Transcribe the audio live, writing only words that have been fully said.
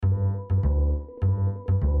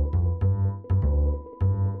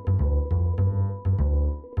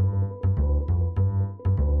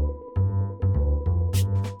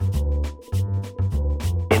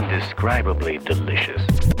indescribably delicious.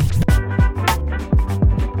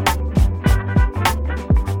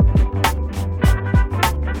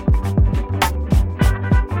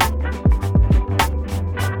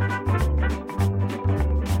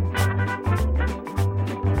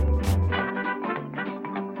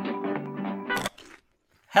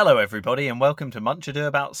 Hello, everybody, and welcome to Munchado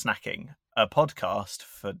About Snacking, a podcast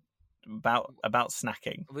for about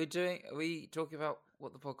snacking. Are we talking about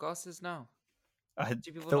what the podcast is now? I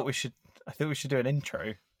thought we should do an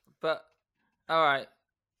intro. But all right.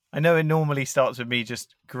 I know it normally starts with me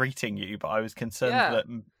just greeting you, but I was concerned that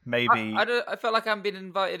maybe I felt like I'm being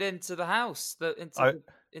invited into the house,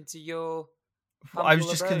 into your. I was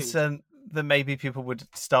just abode. concerned that maybe people would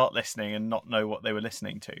start listening and not know what they were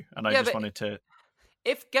listening to, and I just wanted to.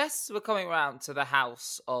 If guests were coming around to the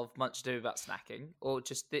house of Munchado About Snacking, or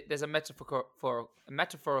just there's a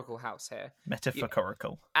metaphorical house here.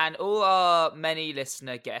 Metaphorical. And all our many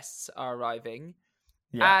listener guests are arriving.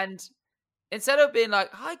 Yeah. And instead of being like,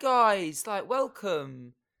 hi guys, like,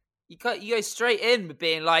 welcome, you go straight in with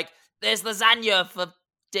being like, there's lasagna for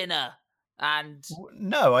dinner. And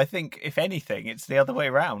no, I think if anything, it's the other way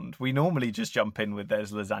around. We normally just jump in with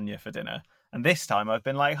there's lasagna for dinner. And this time I've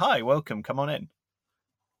been like, hi, welcome, come on in.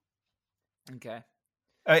 Okay.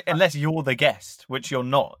 Unless you're the guest, which you're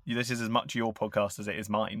not. This is as much your podcast as it is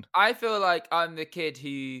mine. I feel like I'm the kid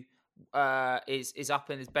who is up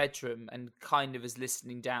in his bedroom and kind of is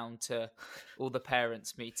listening down to all the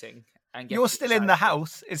parents meeting. And you're still in the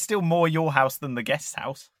house. It's still more your house than the guest's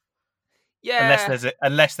house. Yeah.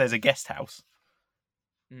 Unless there's a guest house.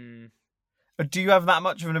 Mm. Do you have that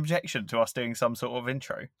much of an objection to us doing some sort of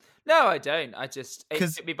intro? No, I don't. It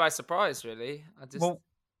took me by surprise, really. Well,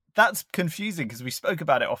 that's confusing because we spoke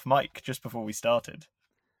about it off mic just before we started.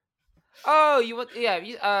 Oh,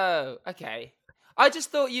 okay. I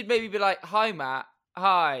just thought you'd maybe be like, hi, Matt.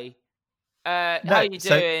 Hi. How are you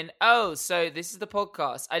doing? So this is the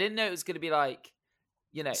podcast. I didn't know it was going to be like,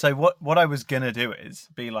 So what I was going to do is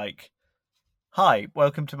be like, hi,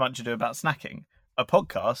 welcome to Munchado About Snacking, a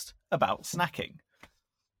podcast about snacking.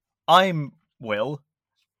 I'm Will,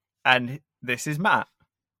 and this is Matt.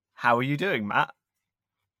 How are you doing, Matt?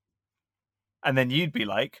 And then you'd be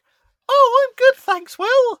like, oh, I'm good, thanks,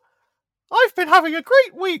 Will. I've been having a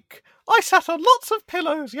great week. I sat on lots of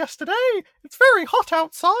pillows yesterday. It's very hot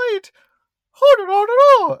outside.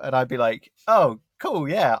 And I'd be like, oh, cool,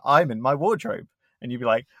 yeah, I'm in my wardrobe. And you'd be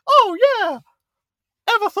like, oh, yeah.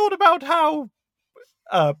 Ever thought about how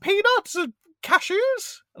peanuts are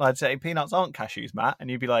cashews? And I'd say, peanuts aren't cashews, Matt.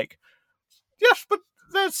 And you'd be like, yes, but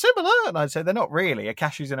they're similar. And I'd say, they're not really. A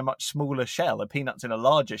cashew's in a much smaller shell. A peanut's in a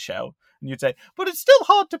larger shell. And you'd say, but it's still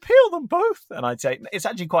hard to peel them both. And I'd say, it's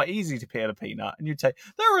actually quite easy to peel a peanut. And you'd say,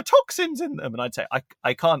 there are toxins in them. And I'd say,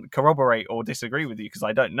 I can't corroborate or disagree with you because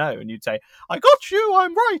I don't know. And you'd say, I got you.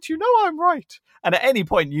 I'm right. You know I'm right. And at any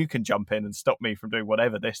point, you can jump in and stop me from doing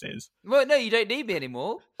whatever this is. Well, no, you don't need me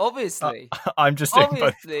anymore. Obviously. I'm just doing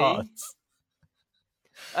both parts.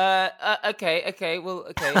 Okay. Well,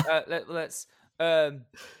 okay. Let's. Hi,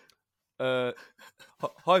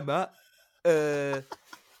 Matt.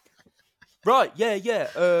 Right, yeah.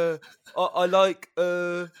 I like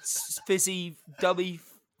fizzy, dummy,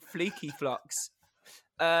 fleeky flux.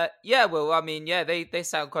 Yeah, well, I mean, yeah, they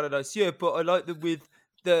sound kind of nice. Yeah, but I like them with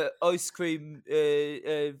the ice cream,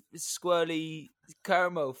 squirly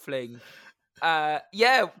caramel fling.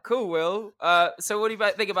 Yeah, cool, Will. So what do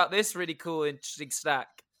you think about this really cool, interesting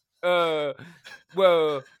snack?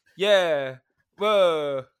 Whoa, yeah,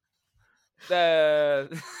 whoa.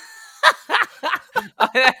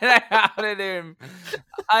 I don't know.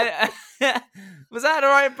 Was that the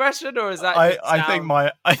right impression, or is that?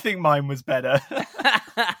 I think mine was better.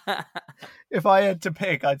 If I had to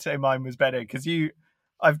pick, I'd say mine was better because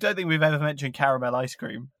I don't think we've ever mentioned caramel ice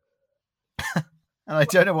cream, and I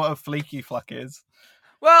don't know what a fleeky fluck is.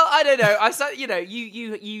 Well, I don't know.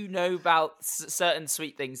 You know about certain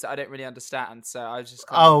sweet things that I don't really understand. So I was just.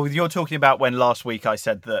 You're talking about when last week I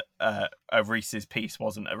said that a Reese's Piece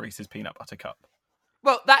wasn't a Reese's peanut butter cup.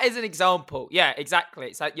 Well, that is an example. Yeah, exactly.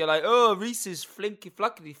 It's like you're like, oh, Reese's flinky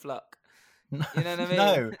fluckety fluck. You know what I mean?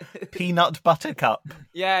 No, peanut butter cup.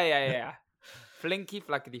 Yeah. Flinky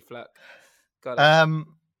fluckety fluck. Got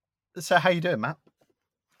it. So how you doing, Matt?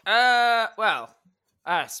 Well.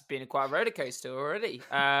 It's been quite a roller coaster already.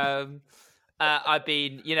 I've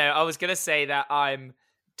been, I was going to say that I'm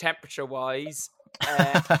temperature-wise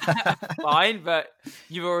fine, but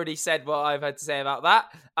you've already said what I've had to say about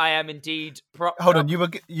that. I am indeed... Hold on, you were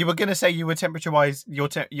going to say you were temperature-wise,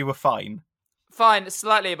 you were fine? Fine,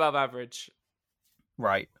 slightly above average.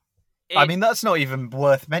 Right. I mean, that's not even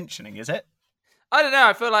worth mentioning, is it? I don't know.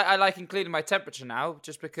 I feel like I like including my temperature now,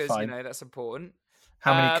 just because Fine. that's important.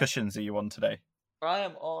 How many cushions are you on today? I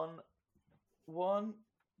am on 1,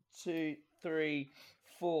 2, 3,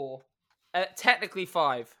 4. Technically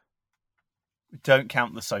 5. Don't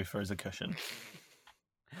count the sofa as a cushion.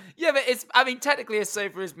 Yeah, but technically a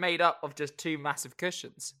sofa is made up of just 2 massive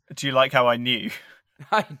cushions. Do you like how I knew?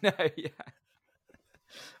 I know, yeah.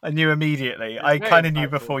 I knew immediately. It's I very kind of knew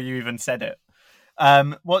insightful. before you even said it.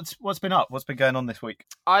 What's been up? What's been going on this week?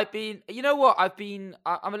 You know what?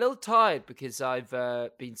 I'm a little tired because I've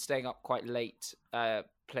been staying up quite late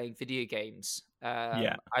playing video games.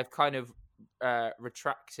 Yeah. I've kind of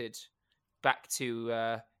retracted back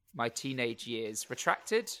to my teenage years.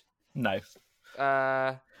 Retracted? No.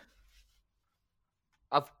 I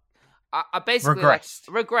basically Regressed.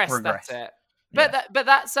 Regressed. That's it. But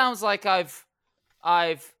that sounds like I've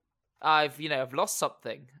lost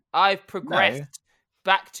something. I've progressed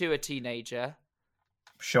back to a teenager.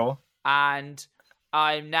 Sure. And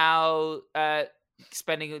I'm now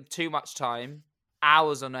spending too much time,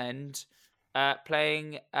 hours on end,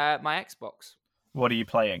 playing my Xbox. What are you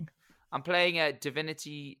playing? I'm playing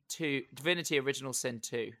Divinity Original Sin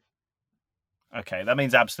 2. Okay, that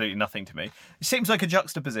means absolutely nothing to me. It seems like a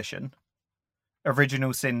juxtaposition.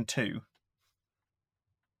 Original Sin 2.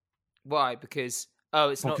 Why? Because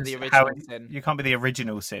it's not the Because original Sin. You can't be the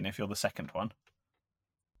original Sin if you're the second one.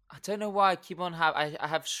 I don't know why I keep on I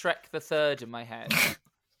have Shrek the Third in my head.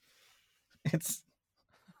 It's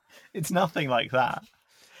nothing like that.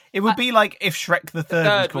 It would be like if Shrek the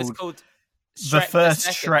Third was called Shrek the first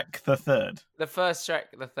the Shrek the Third. The first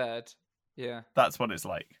Shrek the Third. Yeah. That's what it's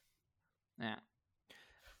like. Yeah.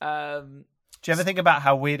 Do you ever think about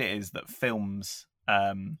how weird it is that films,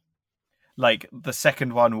 like the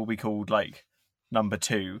second one will be called like number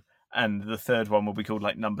 2, and the third one will be called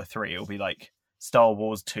like number 3. It'll be like Star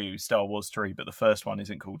Wars 2, Star Wars 3, but the first one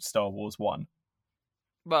isn't called Star Wars 1.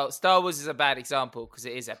 Well, Star Wars is a bad example because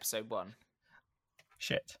it is Episode 1.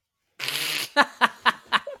 Shit.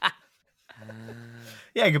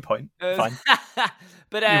 Yeah, good point. Fine.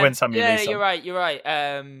 But you win some, you lose some. You're right.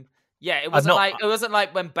 It wasn't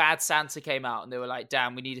like when Bad Santa came out and they were like,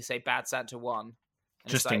 "Damn, we need to say Bad Santa 1." And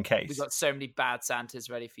just it's in like, case. We've got so many Bad Santas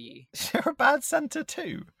ready for you. Is there a Bad Santa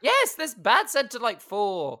 2? Yes, there's Bad Santa like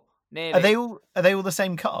 4. Nearly. Are they all the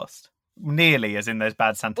same cast? Nearly, as in there's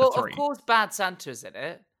Bad Santa 3. Well, of course, Bad Santa's in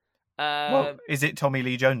it. Well, is it Tommy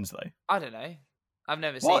Lee Jones though? I don't know. I've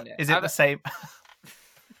never What? seen it. Is it the same?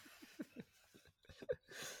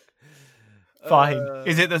 Fine.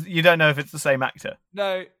 Is it you don't know if it's the same actor?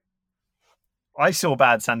 No. I saw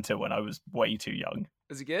Bad Santa when I was way too young.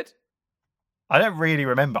 Was it good? I don't really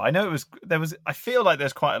remember. I know I feel like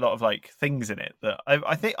there's quite a lot of like things in it that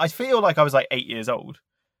I feel like I was like 8 years old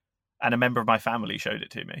and a member of my family showed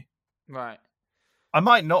it to me. Right. I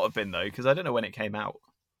might not have been though, because I don't know when it came out.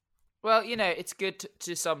 Well, it's good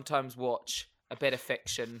to sometimes watch a bit of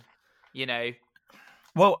fiction,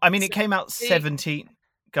 Well, I mean, it came out 17...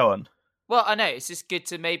 Go on. Well, I know. It's just good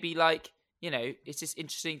to maybe it's just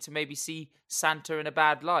interesting to maybe see Santa in a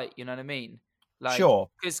bad light. You know what I mean? Like, sure.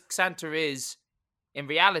 Because Santa is, in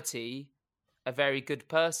reality, a very good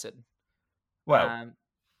person. Well,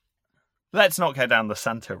 let's not go down the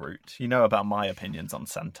Santa route. You know about my opinions on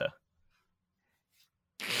Santa.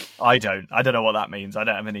 I don't know what that means. I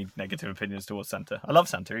don't have any negative opinions towards Santa. I love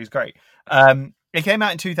Santa. He's great. It came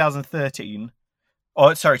out in 2013.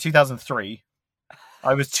 Oh, sorry, 2003.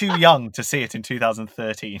 I was too young to see it in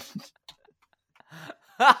 2013.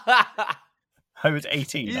 I was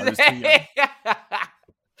 18. I was too young.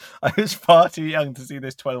 I was far too young to see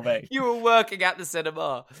this 12A. You were working at the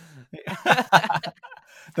cinema.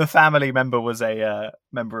 The family member was a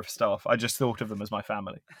member of staff. I just thought of them as my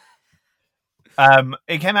family.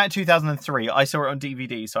 It came out in 2003. I saw it on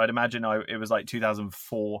DVD, so I'd imagine it was like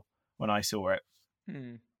 2004 when I saw it.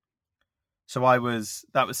 So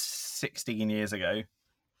that was 16 years ago.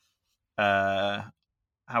 How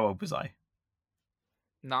old was I?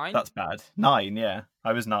 9? That's bad. 9, yeah.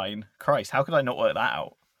 I was 9. Christ, how could I not work that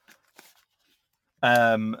out?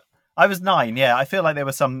 I was 9, yeah. I feel like there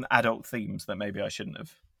were some adult themes that maybe I shouldn't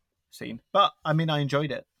have seen. But, I mean, I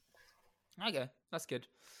enjoyed it. Okay, that's good.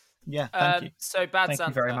 Yeah, thank you. So, Bad Thank you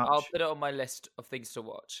Santa, very much. I'll put it on my list of things to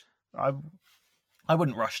watch. I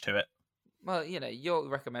wouldn't rush to it. Well, you're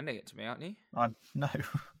recommending it to me, aren't you? No.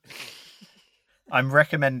 I'm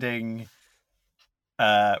recommending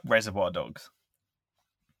Reservoir Dogs.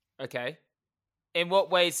 Okay. In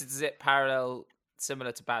what ways does it parallel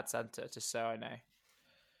similar to Bad Santa, just so I know?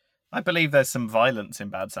 I believe there's some violence in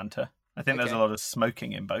Bad Santa. I think there's a lot of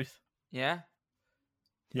smoking in both. Yeah?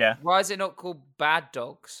 Yeah. Why is it not called Bad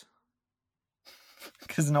Dogs?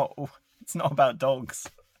 Because it's not about dogs.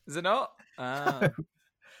 Is it not? Oh,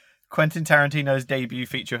 Quentin Tarantino's debut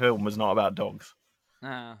feature film was not about dogs.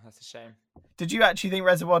 oh, that's a shame. Did you actually think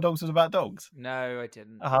Reservoir Dogs was about dogs? No, I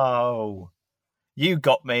didn't. Oh, you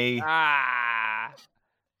got me. Ah.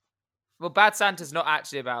 Well, Bad Santa's not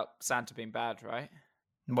actually about Santa being bad, right?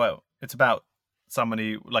 Well, it's about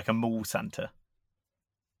somebody like a mall Santa.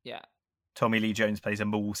 Yeah. Tommy Lee Jones plays a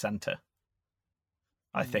mall Santa.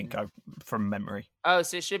 I think, from memory. Oh,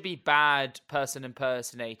 so it should be bad person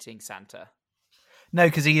impersonating Santa. No,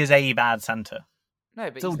 because he is a bad Santa. No,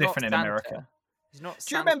 but It's all he's different not in Santa. America. He's not.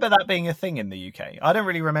 Do you remember that being a thing in the UK? I don't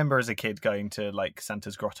really remember as a kid going to like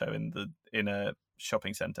Santa's Grotto in a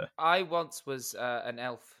shopping centre. I once was an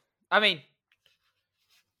elf. I mean,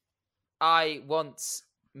 I once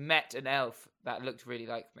met an elf that looked really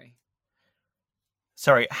like me.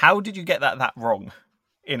 Sorry, how did you get that wrong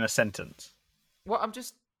in a sentence? Well, I'm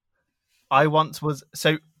just. I once was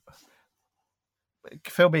so.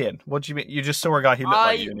 Fill me in. What do you mean? You just saw a guy who looked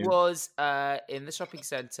like you. I was in the shopping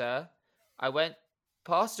centre. I went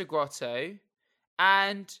past a grotto,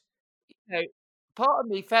 and part of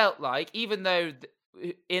me felt like, even though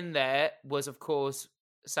in there was, of course,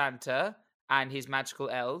 Santa and his magical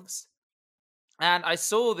elves, and I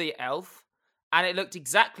saw the elf, and it looked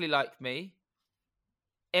exactly like me.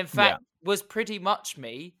 In fact, was pretty much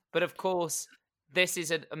me, but of course, this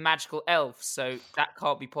is a magical elf, so that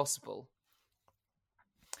can't be possible.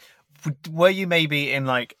 Were you maybe in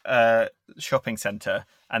like a shopping centre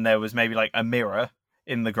and there was maybe like a mirror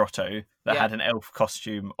in the grotto that had an elf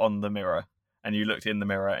costume on the mirror, and you looked in the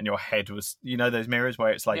mirror and your head was, those mirrors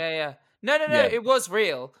where it's like No, it was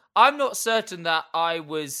real. I'm not certain that I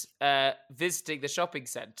was visiting the shopping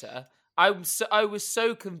centre. I was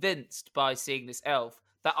so convinced by seeing this elf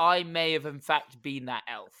that I may have in fact been that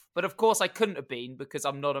elf. But of course I couldn't have been, because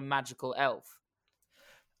I'm not a magical elf.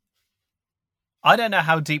 I don't know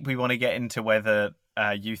how deep we want to get into whether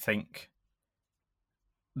you think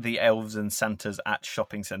the elves and Santas at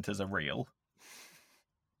shopping centres are real.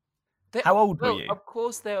 How old were you? Of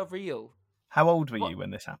course they're real. How old were you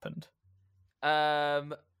when this happened? I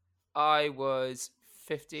was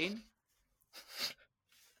 15.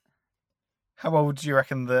 How old do you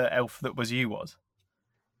reckon the elf that was you was?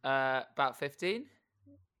 About 15.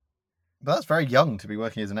 But that's very young to be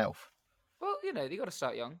working as an elf. Well, you got to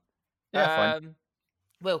start young. Yeah, fine.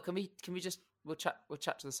 Will, can we just we'll chat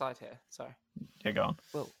to the side here. Sorry. Yeah, go on.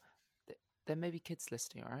 Will, there may be kids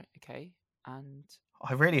listening, all right? Okay, and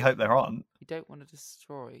I really hope there aren't. you don't want to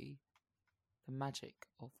destroy the magic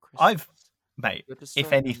of Christmas. Mate, You're destroying if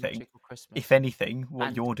the anything, magic of Christmas.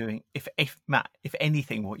 you're doing, if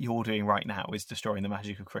anything, what you're doing right now is destroying the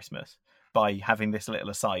magic of Christmas by having this little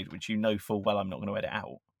aside, which you know full well I'm not going to edit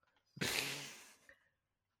out.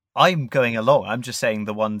 I'm going along. I'm just saying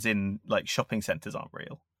the ones in like shopping centres aren't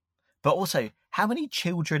real. But also, how many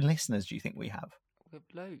children listeners do you think we have? We have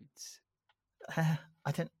loads.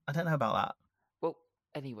 I don't know about that. Well,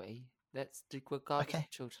 anyway, let's do regardless of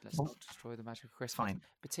children. Let's not destroy the magic of Christmas. Fine.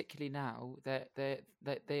 Particularly now,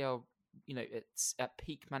 they are, it's at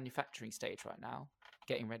peak manufacturing stage right now,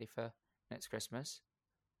 getting ready for next Christmas.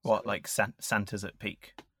 What, like Santa's at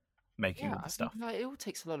peak, making all the stuff? It all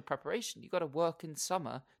takes a lot of preparation. You've got to work in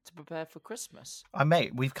summer to prepare for Christmas.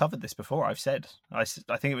 Mate, we've covered this before. I've said, I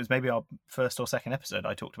think it was maybe our first or second episode,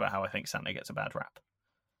 I talked about how I think Santa gets a bad rap.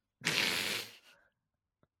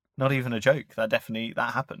 Not even a joke. That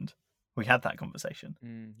happened. We had that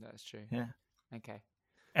conversation. That's true. Yeah. Okay.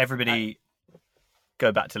 Everybody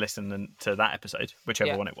go back to listen to that episode,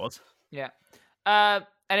 whichever one it was. Yeah.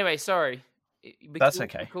 Anyway, sorry. That's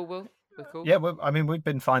okay. We're cool, Will? We're cool? Yeah, we've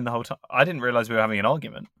been fine the whole time. I didn't realise we were having an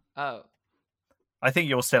argument. Oh. I think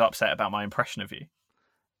you're still upset about my impression of you.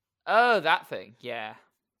 Oh, that thing. Yeah.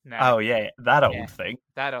 No. Oh, yeah. That old thing.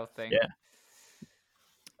 That old thing.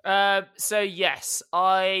 Yeah. So, yes,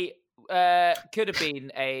 I could have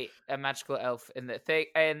been a magical elf in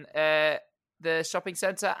the shopping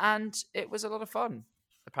centre, and it was a lot of fun,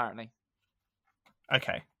 apparently.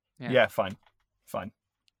 Okay. Yeah, fine.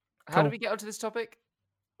 How did we get onto this topic?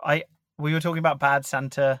 We were talking about Bad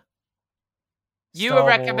Santa. You were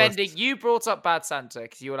recommending. You brought up Bad Santa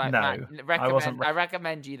because you were like, "No, I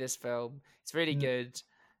recommend you this film. It's really good."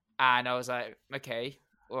 And I was like, "Okay,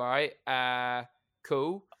 all right,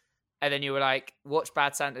 cool." And then you were like, "Watch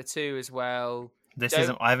Bad Santa 2 as well."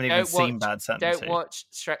 I haven't even seen Bad Santa 2. Don't watch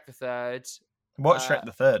Shrek the Third. Watch Shrek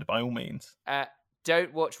the Third by all means.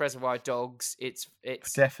 Don't watch Reservoir Dogs. It's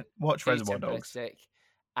watch Reservoir Dogs.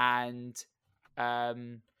 And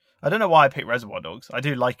I don't know why I picked Reservoir Dogs. I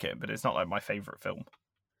do like it, but it's not like my favourite film.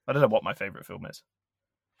 I don't know what my favourite film is.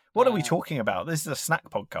 What are we talking about? This is a snack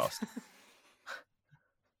podcast.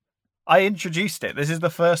 I introduced it. This is the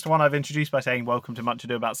first one I've introduced by saying, welcome to Much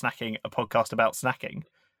Ado About Snacking, a podcast about snacking.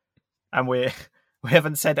 And we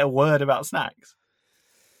haven't said a word about snacks.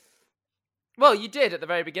 Well, you did at the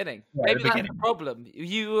very beginning. Yeah, Maybe that's the problem.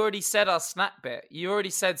 You already said our snack bit. You already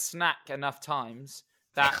said snack enough times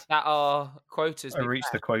that our quotas. I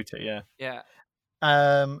reached the quota, yeah. Yeah.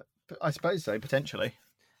 I suppose so, potentially.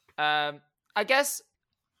 I guess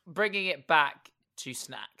bringing it back to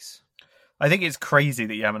snacks. I think it's crazy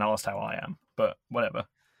that you haven't asked how I am, but whatever.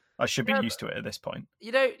 I should be used to it at this point.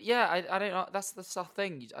 You know, yeah, I don't know. That's the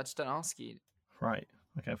thing. I just don't ask you. Right.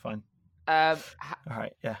 Okay, fine. All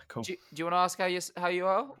right. Yeah. Cool. Do you want to ask how you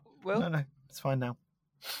are, Will? No, it's fine now.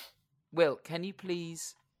 Will, can you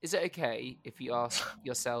please? Is it okay if you ask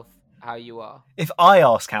yourself how you are? If I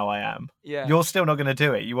ask how I am, yeah, you're still not going to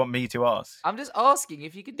do it. You want me to ask? I'm just asking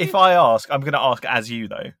if you can. If I ask, I'm going to ask as you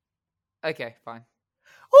though. Okay, fine.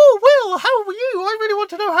 Oh, Will, how are you? I really want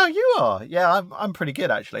to know how you are. Yeah, I'm pretty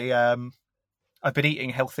good actually. I've been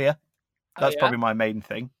eating healthier. That's probably my main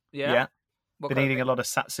thing. Yeah. Been eating a lot of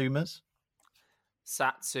satsumas.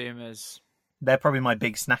 Satsumas. They're probably my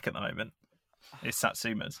big snack at the moment. Is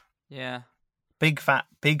satsumas. Yeah. Big fan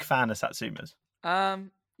of satsumas.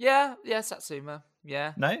 Yeah, satsuma.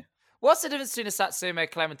 Yeah. No? What's the difference between a satsuma, a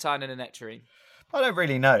clementine, and a nectarine? I don't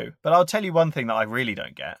really know, but I'll tell you one thing that I really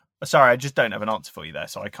don't get. Sorry, I just don't have an answer for you there,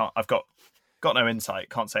 so I can't. I've got no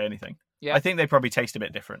insight. Can't say anything. Yeah. I think they probably taste a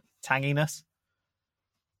bit different. Tanginess,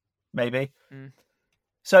 maybe. Mm.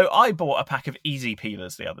 So I bought a pack of easy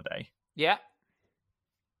peelers the other day. Yeah.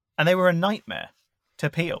 And they were a nightmare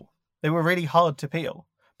to peel. They were really hard to peel.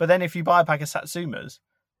 But then if you buy a pack of satsumas,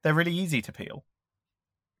 they're really easy to peel.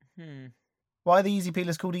 Why are the easy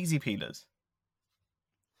peelers called easy peelers?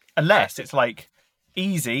 Unless it's like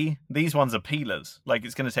easy, these ones are peelers. Like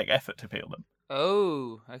it's going to take effort to peel them.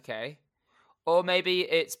 Oh, okay. Or maybe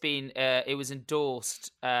it was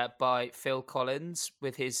endorsed by Phil Collins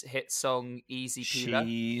with his hit song Easy Peeler.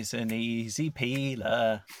 She's an easy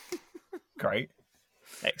peeler. Great.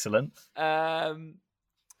 Excellent. I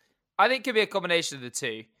think it could be a combination of the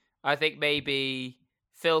two. I think maybe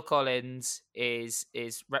Phil Collins is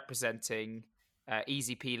representing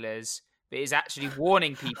easy peelers, but is actually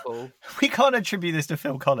warning people. We can't attribute this to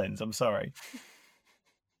Phil Collins. I'm sorry.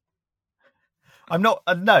 I'm not.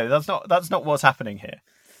 No, that's not what's happening here.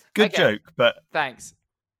 Good joke, but thanks.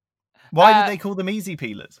 Why did they call them easy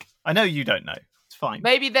peelers? I know you don't know. It's fine.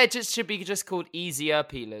 Maybe they should be called easier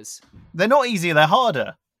peelers. They're not easier. They're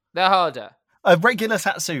harder. They're harder. A regular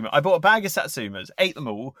satsuma. I bought a bag of satsumas, ate them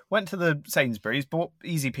all, went to the Sainsbury's, bought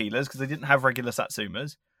easy peelers because they didn't have regular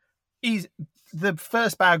satsumas. The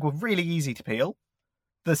first bag were really easy to peel.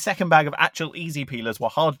 The second bag of actual easy peelers were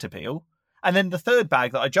hard to peel. And then the third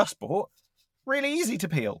bag that I just bought, really easy to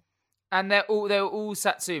peel. And they were all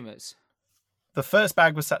satsumas? The first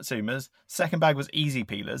bag was satsumas. Second bag was easy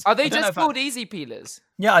peelers. Are they just called easy peelers?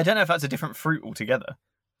 Yeah, I don't know if that's a different fruit altogether.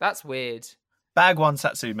 That's weird. Bag 1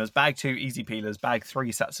 satsumas, bag 2 easy peelers, bag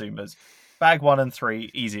 3 satsumas. Bag 1 and 3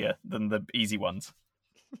 easier than the easy ones.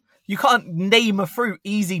 You can't name a fruit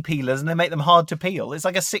easy peelers and then make them hard to peel. It's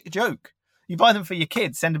like a sick joke. You buy them for your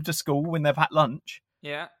kids, send them to school when they've had lunch.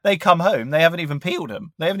 Yeah. They come home, they haven't even peeled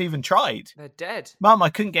them. They haven't even tried. They're dead. Mum, I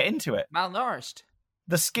couldn't get into it. Malnourished.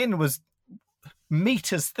 The skin was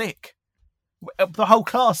meters thick. The whole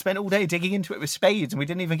class spent all day digging into it with spades and we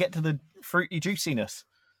didn't even get to the fruity juiciness.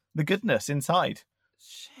 The goodness inside.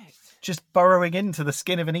 Shit. Just burrowing into the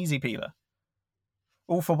skin of an easy peeler.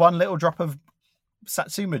 All for one little drop of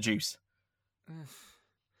satsuma juice.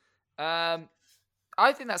 I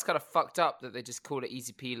think that's kind of fucked up that they just call it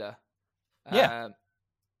easy peeler. Yeah.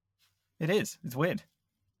 It is. It's weird.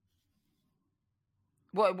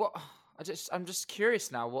 What I'm just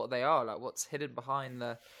curious now what they are. Like what's hidden behind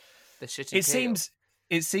the shitty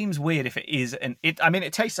It seems weird if it is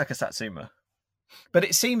it tastes like a satsuma. But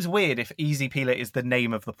it seems weird if easy peeler is the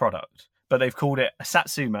name of the product, but they've called it a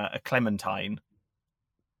satsuma, a clementine.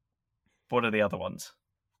 What are the other ones?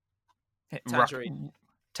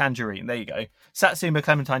 Tangerine. There you go. Satsuma,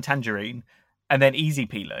 clementine, tangerine, and then easy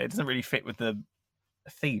peeler. It doesn't really fit with the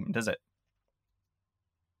theme, does it?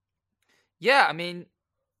 Yeah, I mean,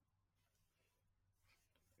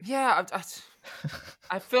 yeah,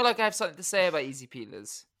 I feel like I have something to say about easy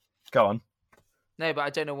peelers. Go on. No, but I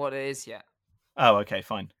don't know what it is yet. Oh, okay,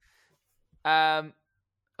 fine. Great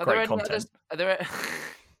content.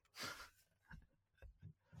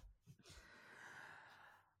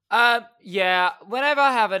 Yeah. Whenever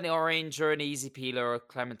I have an orange or an easy peeler or a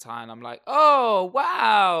clementine, I'm like, oh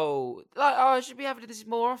wow, like I should be having this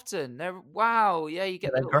more often. Wow, yeah, you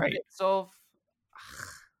get the they're little great. bits of.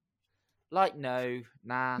 Like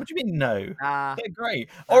nah. What do you mean no? Nah. They're great.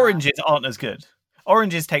 Oranges aren't as good.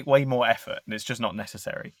 Oranges take way more effort, and it's just not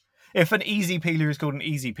necessary. If an easy peeler is called an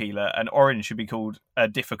easy peeler, an orange should be called a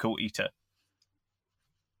difficult eater.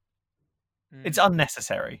 It's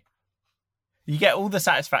unnecessary. You get all the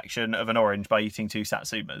satisfaction of an orange by eating 2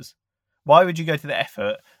 satsumas. Why would you go to the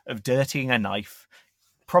effort of dirtying a knife,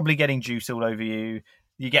 probably getting juice all over you?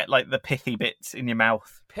 You get like the pithy bits in your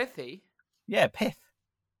mouth. Pithy? Yeah, pith.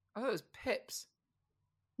 I thought it was pips.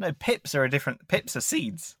 No, pips are a different. Pips are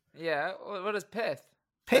seeds. Yeah, what is pith?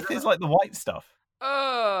 Pith is like the white stuff.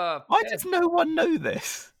 Oh, Why does no one know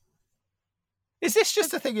this? Is this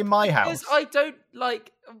just a thing in my house? Because I don't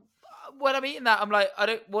like when I'm eating that. I'm like, I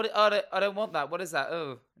don't want that. What is that?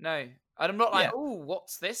 Oh no, I'm not like, oh,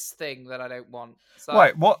 what's this thing that I don't want? So,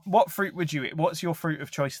 right. What fruit would you eat? What's your fruit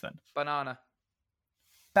of choice then? banana.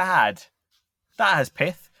 Bad. That has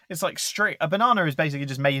pith. It's like string. A banana is basically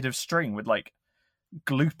just made of string with like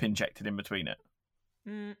gloop injected in between it.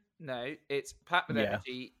 No, it's packed with Yeah.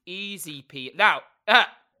 energy. Easy peel. Now,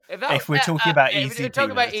 If we're talking about if easy we're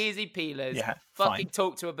talking about peelers. easy peelers, Yeah, fucking fine.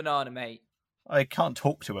 talk to a banana, mate. I can't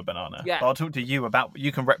talk to a banana. Yeah. But I'll talk to you about.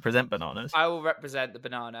 You can represent bananas. I will represent the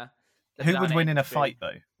banana. The Who would banana win in a industry. fight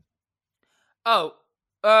though? Oh,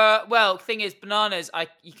 well, thing is, bananas,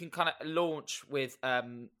 you can kind of launch with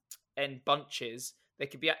in bunches. They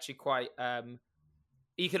could be actually quite.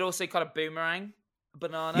 You could also kind of boomerang a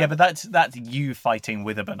banana. Yeah, but that's you fighting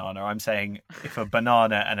with a banana. I'm saying if a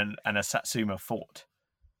banana and a satsuma fought,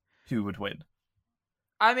 who would win?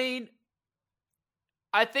 I mean,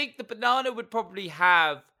 I think the banana would probably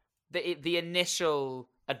have the initial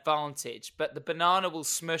advantage, but the banana will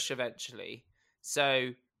smush eventually.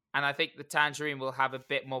 So, and I think the tangerine will have a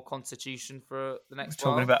bit more constitution for the next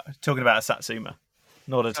Talking about a satsuma,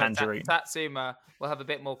 not a tangerine. Satsuma will have a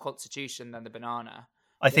bit more constitution than the banana.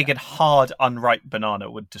 I think a hard, unripe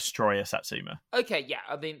banana would destroy a satsuma. Okay, yeah.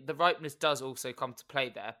 I mean, the ripeness does also come to play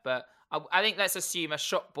there, but I think let's assume a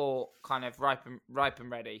shop bought kind of ripe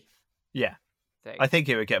and ready. Yeah, thing. I think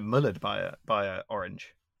it would get mullered by a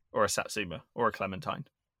orange or a satsuma or a clementine.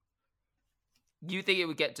 You think it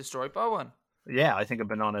would get destroyed by one? Yeah, I think a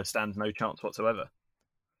banana stands no chance whatsoever.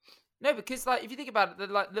 No, because like if you think about it, the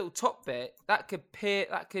like little top bit that could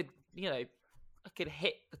hit the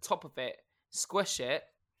top of it, squish it,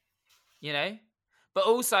 But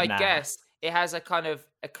also, I guess it has a kind of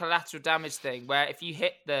a collateral damage thing where if you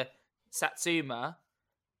hit the satsuma,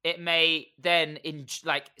 it may then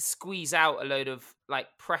squeeze out a load of like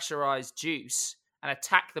pressurized juice and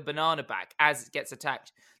attack the banana back as it gets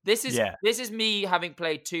attacked. This is me having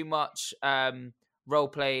played too much role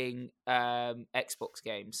playing Xbox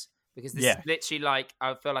games, because this is literally like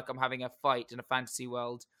I feel like I'm having a fight in a fantasy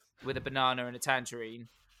world with a banana and a tangerine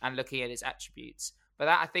and looking at its attributes. But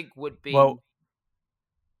that I think would be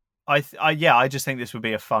I just think this would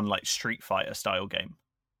be a fun like Street Fighter style game.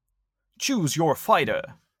 Choose your fighter.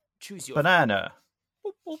 Choose your banana.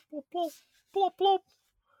 Blop, blop, blop, blop, blop, blop.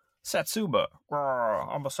 Satsuma.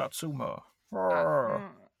 I'm a Satsuma.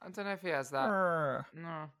 I don't know if he has that.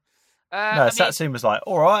 No. Satsuma's like,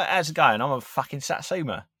 all right, how's it going? I'm a fucking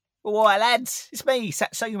Satsuma. All right, lads, it's me,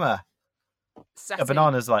 Satsuma. A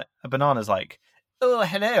banana's like, oh,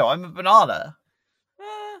 hello, I'm a banana.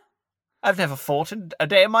 I've never fought in a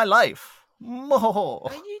day in my life.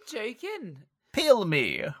 Are you joking? Peel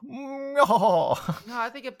me. No, I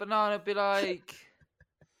think a banana would be like,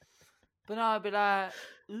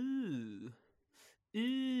 ooh,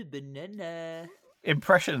 banana.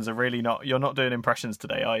 Impressions are really not. You're not doing impressions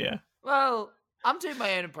today, are you? Well, I'm doing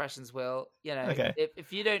my own impressions, Will. Okay.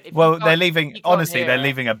 If you don't, they're leaving. Honestly, they're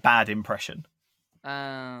leaving a bad impression.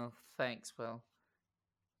 Oh, thanks, Will.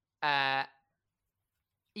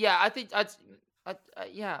 Yeah, I think I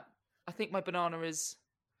think my banana is.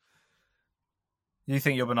 You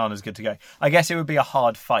think your banana's good to go? I guess it would be a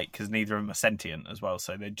hard fight because neither of them are sentient as well.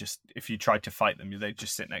 So if you tried to fight them, they'd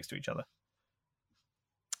just sit next to each other.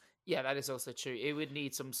 Yeah, that is also true. It would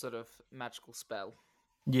need some sort of magical spell.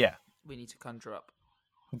 Yeah. We need to conjure up.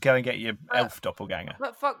 Go and get your elf doppelganger.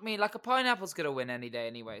 But fuck me, like a pineapple's gonna win any day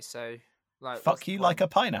anyway. So, like, fuck you, like a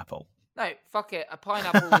pineapple. No, fuck it. A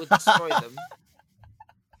pineapple would destroy them.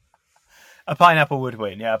 A pineapple would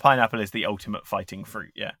win. Yeah, a pineapple is the ultimate fighting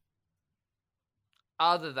fruit. Yeah.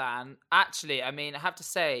 Other than, actually, I mean, I have to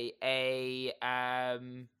say no,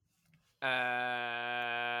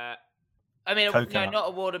 not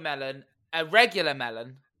a watermelon, a regular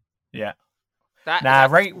melon. Yeah. That Nah,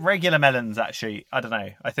 is actually- regular melons actually. I don't know.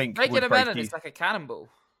 I think regular would break melon you. is like a cannonball.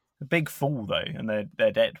 A big fool though, and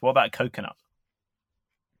they're dead. What about coconut?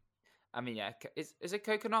 I mean, yeah, is a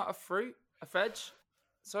coconut a fruit? A veg?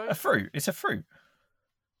 Sorry? A fruit. It's a fruit.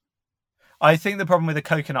 I think the problem with the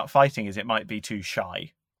coconut fighting is it might be too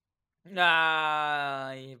shy.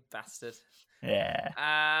 Nah, you bastard. Yeah.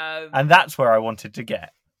 Um, And that's where I wanted to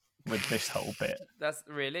get with this whole bit. that's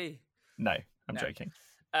really. No, I'm No. joking.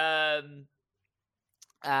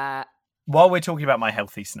 Uh, While we're talking about my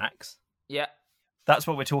healthy snacks, yeah. that's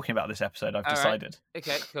what we're talking about this episode. I've All right. decided.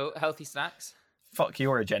 Okay, cool. Healthy snacks. Fuck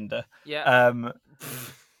your agenda. Yeah.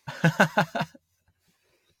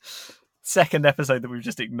 Second episode that we've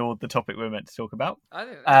just ignored the topic we were meant to talk about. I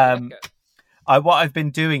think I like it. What I've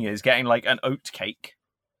been doing is getting like an oat cake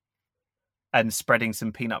and spreading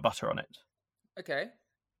some peanut butter on it. Okay.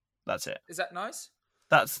 That's it. Is that nice?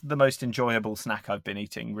 That's the most enjoyable snack I've been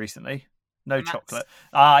eating recently. No And that's- chocolate.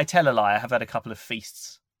 I tell a lie. I have had a couple of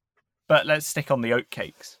feasts. But let's stick on the oat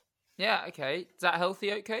cakes. Yeah, okay. Is that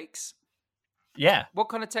healthy oat cakes? Yeah. What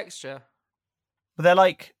kind of texture? But they're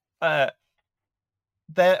like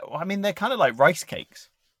they're kind of like rice cakes.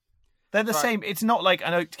 They're the Right. same. It's not like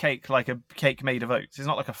an oat cake like a cake made of oats. It's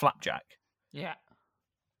not like a flapjack. Yeah.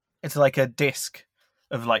 It's like a disc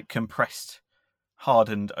of like compressed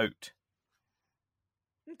hardened oat.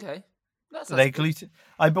 Okay. That's They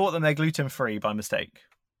I bought them. They're gluten free by mistake.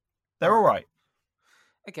 They're all right.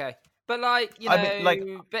 Okay. But like, you know, I mean, like-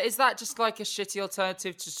 but is that just like a shitty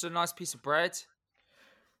alternative to just a nice piece of bread?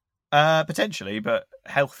 Potentially, but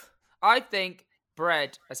health. I think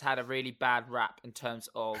bread has had a really bad rap in terms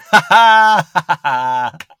of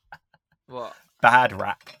what? Bad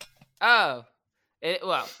rap. Oh,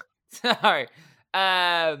 sorry.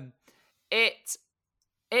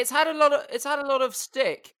 It's had a lot of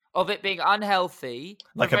stick of it being unhealthy,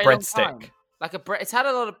 for Like a very long breadstick. time. Like a bread. Bread's had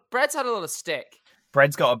a lot of stick,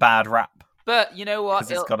 Bread's got a bad rap but you know what?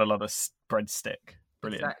 because it's got a lot of breadstick.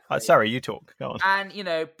 Brilliant. Exactly. Sorry, you talk. Go on. And you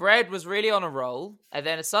know, bread was really on a roll, and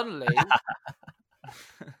then suddenly,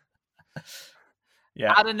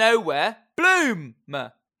 Yeah. out of nowhere, bloom. No,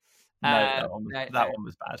 that one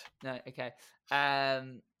was bad. No, okay.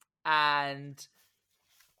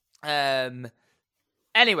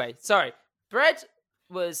 Anyway, sorry. Bread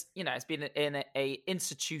was, you know, it's been in a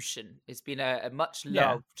institution. It's been a much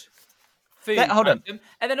Yeah. loved food. Hold on. item.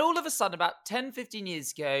 And then all of a sudden, about 10, 15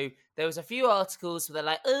 years ago, there was a few articles where they're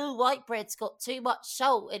like, oh, white bread's got too much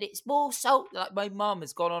salt and it's more salt. Like my mum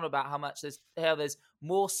has gone on about how there's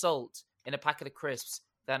more salt in a packet of crisps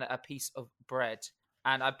than a piece of bread.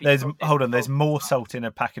 And I've been There's more salt in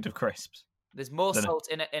a packet of crisps. There's more than salt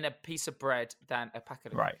in a piece of bread than a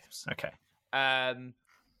packet of Right. crisps. Okay. And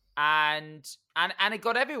it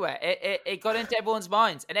got everywhere. It got into everyone's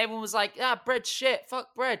minds, and everyone was like, "Ah, bread shit,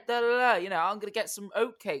 fuck bread." Da, da, da. You know, I'm gonna get some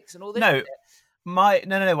oat cakes and all this. No, shit.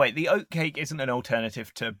 no, wait. The oat cake isn't an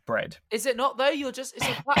alternative to bread. Is it not though? It's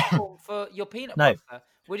a platform for your peanut No. butter.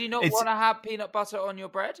 Would you not It's- want to have peanut butter on your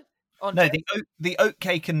bread? On No, bread? the oat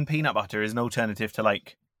cake and peanut butter is an alternative to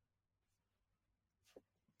like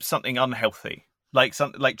something unhealthy, like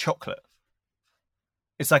something like chocolate.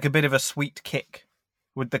 It's like a bit of a sweet kick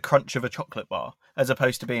with the crunch of a chocolate bar, as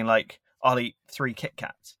opposed to being like, I'll eat 3 Kit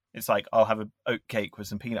Kats. It's like, I'll have an oat cake with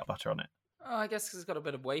some peanut butter on it. Oh, I guess 'cause it's got a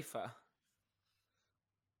bit of wafer.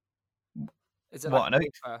 Is it What, like an oat?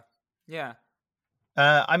 wafer? Yeah.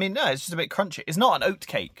 I mean, no, it's just a bit crunchy. It's not an oat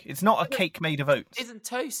cake. It's not a cake made of oats. Isn't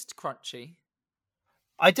toast crunchy?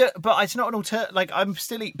 I do, but it's not an alternative. Like, I'm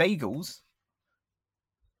still eat bagels.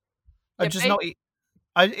 I'm Yeah, just not eat.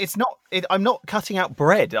 I'm not cutting out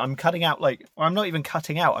bread. I'm cutting out I'm not even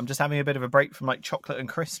cutting out. I'm just having a bit of a break from like chocolate and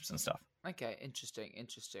crisps and stuff. Okay,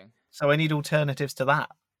 interesting. So I need alternatives to that,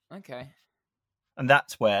 Okay. and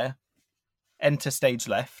that's where enter stage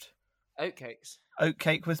left. Oatcakes. Oat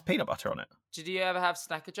cake with peanut butter on it. Did you ever have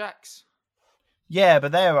Snacker Jacks? Yeah,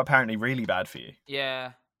 but they're apparently really bad for you.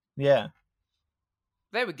 Yeah. Yeah,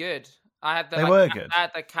 They were good. I had the They were good. I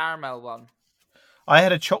had the caramel one. I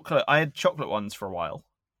had chocolate ones for a while,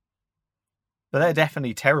 but they're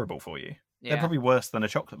definitely terrible for you. Yeah. They're probably worse than a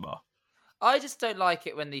chocolate bar. I just don't like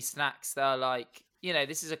it when these snacks they're like, you know,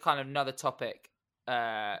 this is a kind of another topic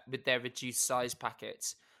with their reduced size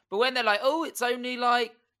packets. But when they're like, oh, it's only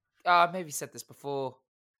like I've maybe said this before.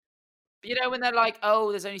 But you know, when they're like,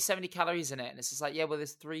 oh, there's only 70 calories in it, and it's just like, yeah, well,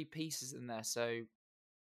 there's 3 pieces in there, so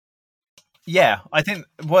Yeah, I think.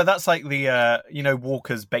 Well, that's like the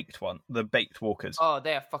Walker's baked one, the baked Walkers, oh,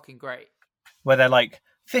 they are fucking great. where they're like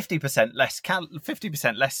 50%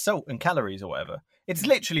 less salt and calories or whatever. It's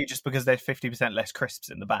literally just because there's 50% less crisps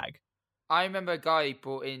in the bag. I remember a guy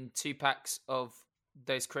brought in 2 packs of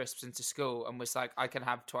those crisps into school and was like, I can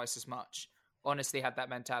have twice as much. Honestly, had that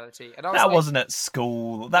mentality. And I was That like, wasn't at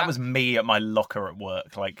school. That was me at my locker at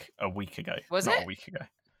work like a week ago. Was Not it? a week ago.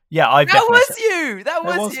 Yeah, I've that definitely was you! That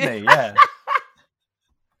was you! me, yeah.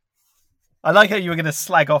 I like how you were going to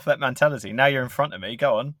slag off that mentality. Now you're in front of me.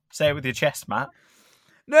 Go on. Say it with your chest, Matt.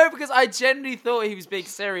 No, because I genuinely thought he was being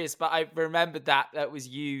serious, but I remembered that was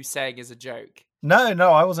you saying as a joke.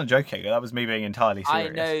 No, I wasn't joking. That was me being entirely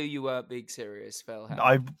serious. I know you weren't being serious, Phil.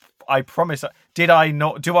 I promise. Did I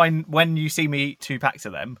not? Do I? When you see me eat 2 packs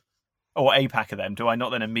of them, or a pack of them, do I not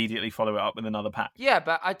then immediately follow it up with another pack? Yeah,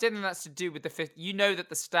 but I don't think that's to do with the fifth. You know that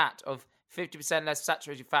the stat of 50% less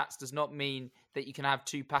saturated fats does not mean that you can have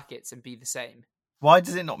 2 packets and be the same. Why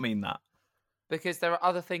does it not mean that? Because there are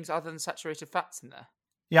other things other than saturated fats in there.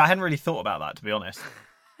 Yeah, I hadn't really thought about that, to be honest.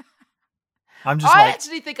 I'm just I like,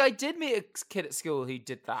 actually think I did meet a kid at school who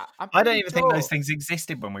did that. I don't even think those things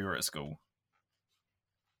existed when we were at school.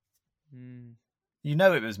 You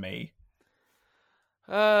know it was me.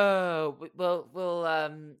 Oh, well, we'll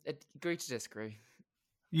agree to disagree.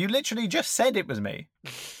 You literally just said it was me.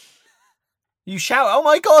 You shout, "Oh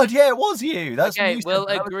my god, yeah, it was you." That's okay. you We'll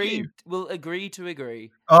said, that was agree. you. We'll agree to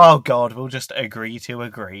agree. Oh god, we'll just agree to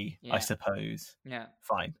agree. Yeah. I suppose. Yeah.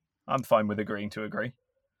 Fine. I'm fine with agreeing to agree.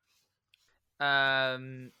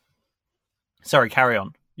 Sorry, carry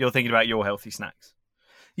on. You're thinking about your healthy snacks.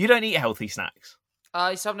 You don't eat healthy snacks,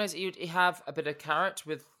 I sometimes have a bit of carrot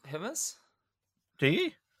with hummus. do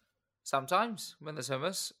you? Sometimes when there's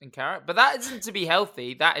hummus and carrot, but that isn't to be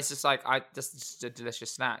healthy. That is just like just a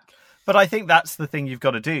delicious snack. But I think that's the thing you've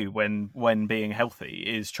got to do when being healthy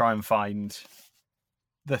is try and find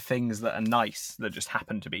the things that are nice that just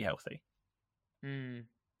happen to be healthy.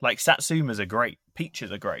 Like satsumas are great,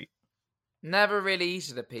 peaches are great. Never really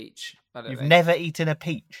eaten a peach. You've never eaten a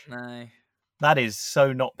peach? No. That is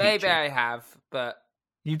so not peachy. Maybe I have, but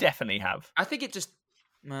You definitely have. I think it just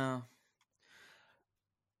no.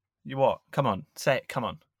 You what? Come on, say it. Come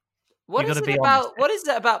on. What You is gotta it be about? honest. What is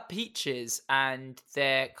it about peaches and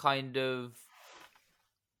their kind of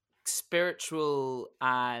spiritual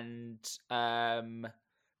and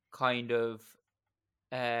kind of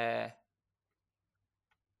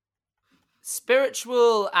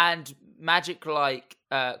spiritual and magic-like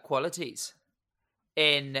qualities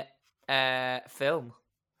in film?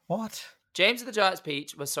 What? James and the Giant's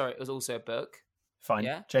Peach was it was also a book. Fine,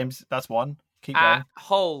 Yeah. James. That's one. Keep going.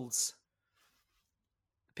 Holes.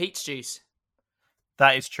 Peach juice.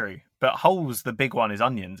 That is true. But holes, the big one is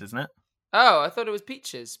onions, isn't it? Oh, I thought it was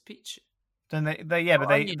peaches. Peach. Then they yeah, Oh, but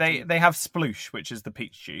they onion they juice. they have sploosh, which is the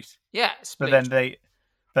peach juice. Yeah, But then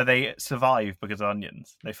they survive because of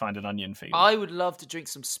onions. They find an onion field. I would love to drink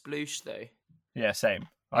some sploosh though. Yeah, same.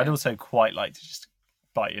 I'd Yeah. also quite like to just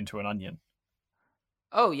bite into an onion.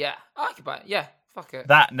 Oh yeah, I could buy it. Yeah, fuck it.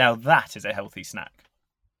 That is a healthy snack.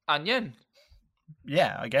 Onion.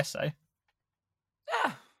 Yeah, I guess so.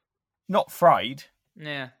 Yeah. Not fried.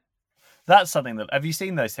 Yeah. That's something that have you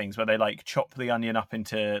seen those things where they like chop the onion up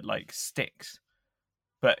into like sticks,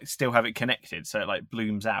 but still have it connected so it like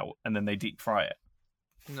blooms out and then they deep fry it?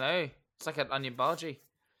 No, it's like an onion bhaji.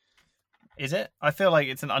 Is it? I feel like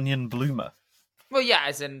it's an onion bloomer. Well, yeah,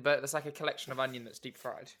 as in, but it's like a collection of onion that's deep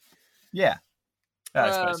fried. Yeah.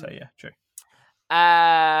 I suppose so, yeah, true.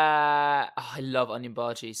 I love onion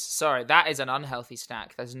bhajis. Sorry, that is an unhealthy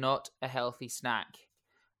snack. That's not a healthy snack.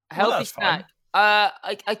 A Well, healthy that's snack.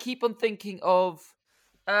 I keep on thinking of,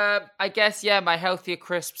 I guess, yeah, my healthier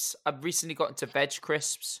crisps. I've recently got into veg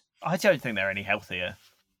crisps. I don't think they're any healthier.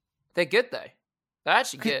 They're good though. They're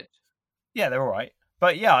actually good. Yeah, they're all right.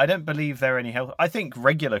 But yeah, I don't believe they're any health. I think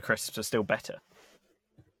regular crisps are still better.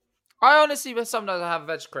 I honestly, sometimes I have a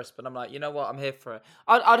veg crisp, and I'm like, you know what, I'm here for it.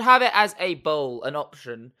 I'd have it as a bowl, an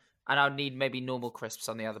option, and I'd need maybe normal crisps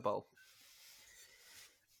on the other bowl.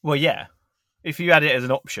 Well, yeah. If you had it as an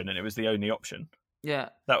option and it was the only option, Yeah.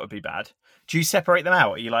 that would be bad. Do you separate them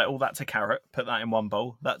out? Are you like, oh, that's a carrot, put that in one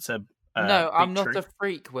bowl? That's a No, I'm not beetroot. a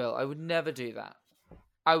freak, Will. I would never do that.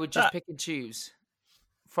 I would just pick and choose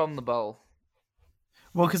from the bowl.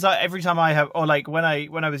 Well, because every time I have, or like when I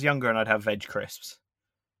was younger and I'd have veg crisps,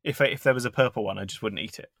 if there was a purple one, I just wouldn't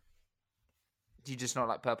eat it. Do you just not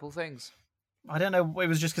like purple things? I don't know. It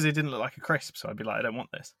was just because it didn't look like a crisp, so I'd be like, I don't want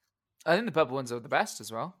this. I think the purple ones are the best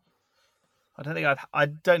as well. I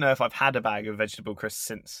don't know if I've had a bag of vegetable crisps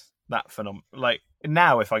since that phenomenon. Like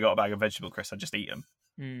now, if I got a bag of vegetable crisps, I just eat them.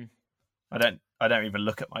 Mm. I don't even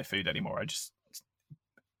look at my food anymore. I just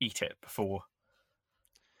eat it before.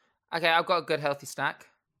 Okay, I've got a good healthy snack.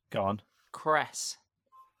 Go on.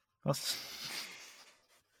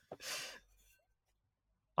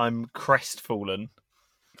 I'm crestfallen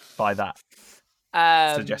by that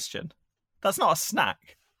suggestion. That's not a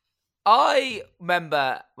snack. I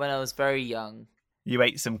remember when I was very young. You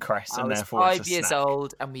ate some cress, I and was therefore 5 it's a years snack.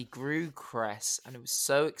 old, and we grew cress, and it was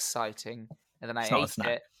so exciting. And then I It's not a ate snack.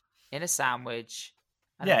 it in a sandwich.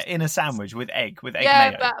 And it Yeah, was- in a sandwich with egg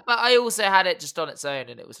yeah, mayo. but I also had it just on its own,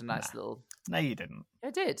 and it was a nice little. No, you didn't.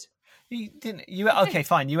 I did. You didn't. You okay?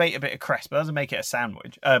 Fine. You ate a bit of cress, but that doesn't make it a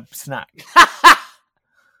sandwich. Snack.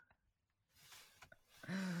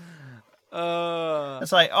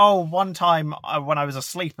 It's like, oh, one time when I was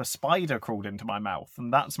asleep, a spider crawled into my mouth,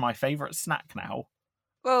 and that's my favourite snack now.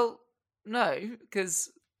 Well, no,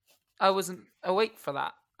 because I wasn't awake for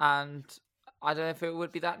that, and I don't know if it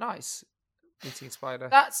would be that nice eating a spider.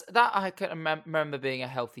 That I can remember being a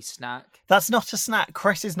healthy snack. That's not a snack.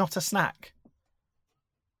 Cress is not a snack.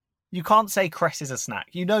 You can't say cress is a snack.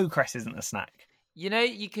 You know cress isn't a snack. You know,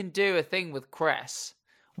 you can do a thing with cress.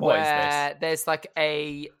 What is where this?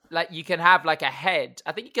 there's you can have like a head.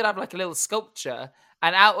 I think you can have like a little sculpture,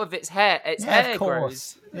 and out of its hair, hair of course.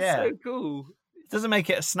 grows. It's Yeah. so cool. Doesn't make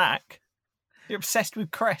it a snack. You're obsessed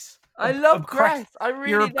with cress. I love Of cress. I You're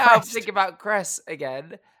really now oppressed. think about cress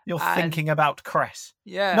again. You're And- thinking about cress.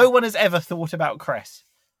 Yeah, No one has ever thought about cress.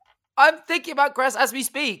 I'm thinking about cress as we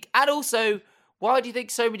speak. And also, why do you think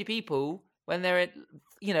so many people, when they're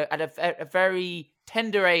at a very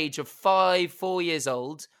tender age of 4 years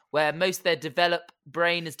old, where most of their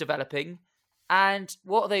brain is developing, and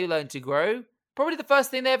what they learn to grow? Probably the first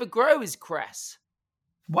thing they ever grow is cress.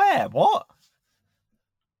 Where? What?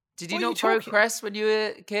 Did you What are you not grow talking- cress when you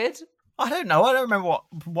were a kid? I don't know. I don't remember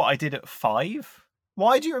what I did at 5.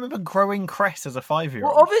 Why do you remember growing cress as a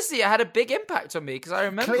 5-year-old? Well, obviously, it had a big impact on me because I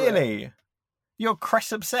remember. It. Clearly. You're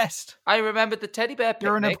cress obsessed. I remembered the teddy bear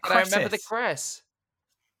You're an picnic, and I remember the obcressis. cress.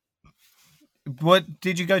 What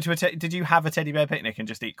did you go to did you have a teddy bear picnic and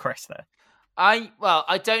just eat cress there? I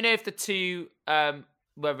don't know if the two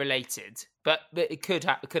were related, but it could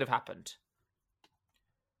have happened.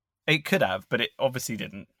 It could have, but it obviously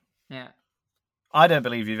didn't. Yeah. I don't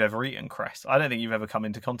believe you've ever eaten cress. I don't think you've ever come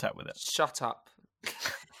into contact with it. Shut up.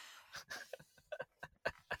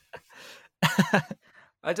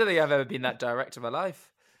 I don't think I've ever been that direct in my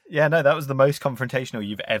life. Yeah, no, that was the most confrontational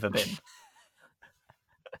you've ever been.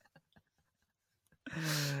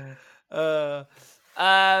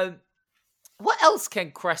 What else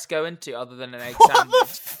can cress go into other than an egg What sandwich? the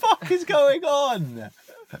fuck is going on?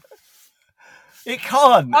 It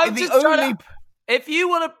can't. I'm The just trying only to- If you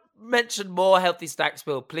want to mention more healthy snacks,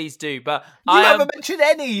 Will, please do. But you haven't mentioned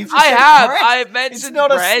any. You've just I said have. cress. I've mentioned It's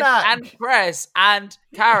not a bread snack. and cress and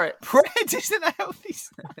carrot. Bread isn't a healthy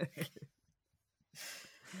snack.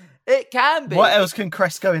 It can be. What else can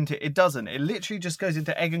cress go into? It doesn't. It literally just goes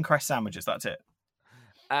into egg and cress sandwiches. That's it.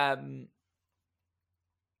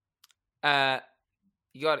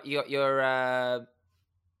 You got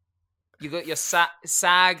your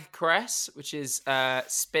sag cress, which is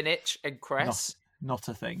spinach and cress. Not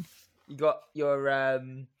a thing. You got your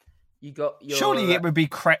Surely it would be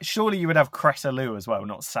surely you would have cressaloo as well,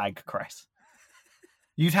 not sag cress.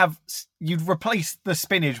 You'd replace the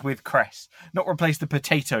spinach with cress, not replace the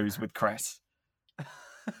potatoes with cress.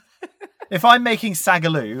 If I'm making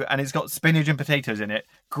sagaloo and it's got spinach and potatoes in it,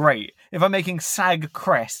 great. If I'm making sag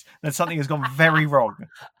cress, then something has gone very wrong.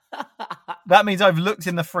 That means I've looked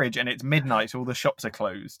in the fridge and it's midnight, so all the shops are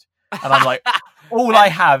closed. And I'm like, all I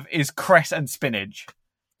have is cress and spinach.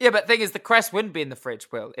 Yeah, but the thing is, the cress wouldn't be in the fridge,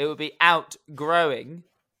 Will. It would be outgrowing,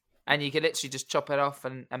 and you could literally just chop it off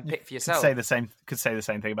and pick for yourself. Could say the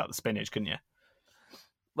same thing about the spinach, couldn't you?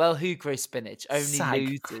 Well, who grows spinach? Only Sag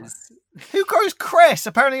losers. Who grows cress?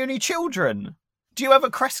 Apparently only children. Do you have a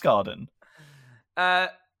cress garden? No,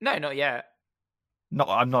 not yet.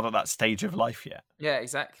 I'm not at that stage of life yet. Yeah,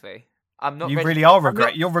 exactly. I'm not. You ready- really are I'm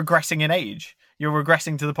not- You're regressing in age. You're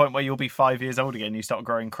regressing to the point where you'll be 5 years old again and you start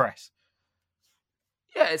growing cress.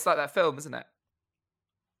 Yeah, it's like that film, isn't it?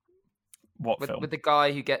 What film? With the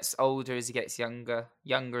guy who gets older as he gets younger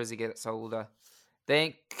as he gets older.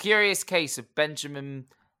 The Curious Case of Benjamin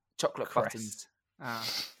Chocolate Cress. Buttons. Ah.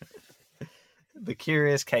 The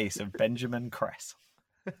Curious Case of Benjamin Cress.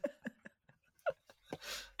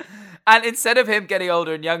 And instead of him getting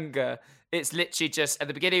older and younger, it's literally just at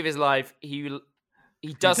the beginning of his life, he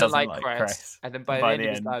doesn't like cress. And then by the end of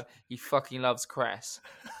his life, he fucking loves cress.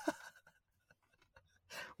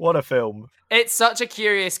 What a film. It's such a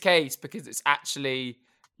curious case because it's actually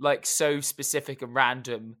like so specific and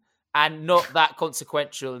random and not that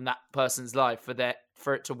consequential in that person's life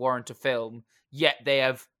for it to warrant a film. Yet they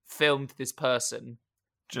have filmed this person.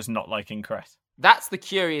 Just not liking cress. That's the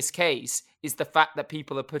curious case, is the fact that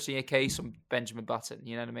people are putting a case on Benjamin Button.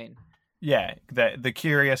 You know what I mean? Yeah, the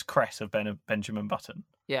curious crest of Benjamin Button.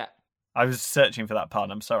 Yeah. I was searching for that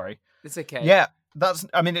pun. I'm sorry. It's okay. Yeah,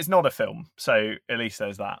 it's not a film, so at least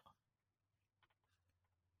there's that.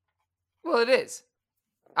 Well, it is.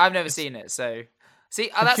 I've never seen it, so... See,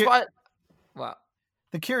 that's why... What?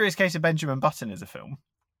 The Curious Case of Benjamin Button is a film,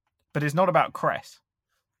 but it's not about Cress.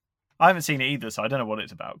 I haven't seen it either, so I don't know what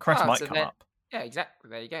it's about. Cress might come up. Yeah, exactly.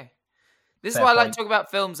 There you go. This Fair is why I like point. to talk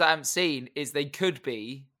about films that I haven't seen, is they could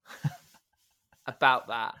be about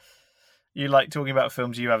that. You like talking about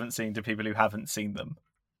films you haven't seen to people who haven't seen them.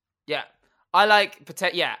 Yeah. I like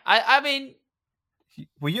potato. Yeah. I mean...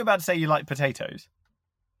 Were you about to say you like potatoes?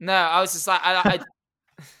 No, I was just like... I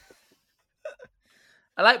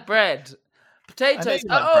like bread. Potatoes.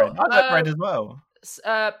 I like bread. I like bread as well.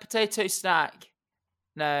 Potato snack.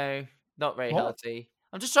 No, not very What? healthy.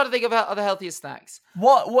 I'm just trying to think of other healthier snacks.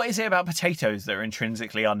 What is it about potatoes that are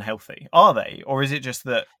intrinsically unhealthy? Are they? Or is it just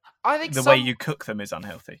that I think the way you cook them is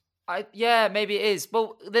unhealthy? Yeah, maybe it is.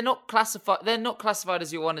 Well, they're not classified. They're not classified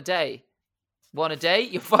as your one a day. One a day,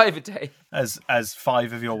 you're 5 a day. As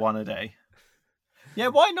 5 of your one a day. Yeah,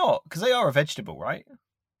 why not? Because they are a vegetable, right?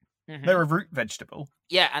 Mm-hmm. They're a root vegetable.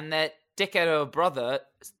 Yeah, and their dickhead of a brother,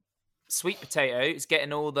 sweet potato, is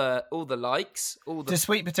getting all the likes. Does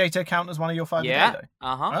sweet potato count as one of your 5 a day, though?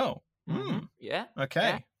 Uh-huh. Oh. Mm-hmm. Yeah.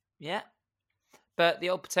 Okay. Yeah. But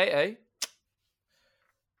the old potato...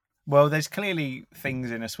 Well, there's clearly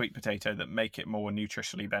things in a sweet potato that make it more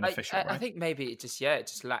nutritionally beneficial, right? I think maybe it just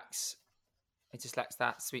lacks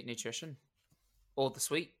that sweet nutrition. Or the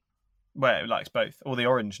sweet. Well, it likes both. Or the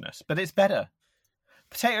orangeness. But it's better.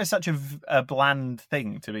 Potato is such a bland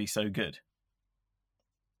thing to be so good.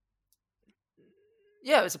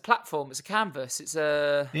 Yeah, it's a platform. It's a canvas. It's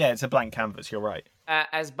a... Yeah, it's a blank canvas. You're right.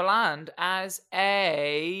 As bland as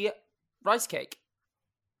a rice cake.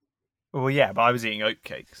 Well, yeah, but I was eating oat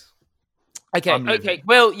cakes. Okay, I'm living. okay.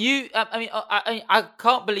 Well, you... I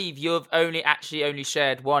can't believe you've only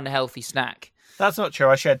shared one healthy snack. That's not true.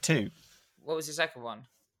 I shared 2. What was your second one?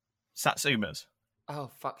 Satsumas. Oh,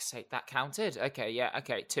 fuck's sake. That counted? Okay, yeah.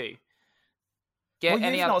 Okay, 2. Well, you've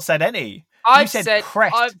any other... not said any. I've you said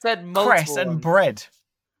cress, I've said multiple cress and ones. bread.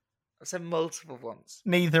 I've said multiple ones.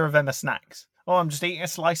 Neither of them are snacks. Oh, I'm just eating a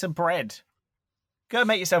slice of bread. Go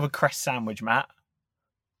make yourself a cress sandwich, Matt.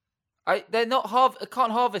 They're not I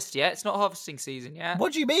can't harvest yet. It's not harvesting season yet.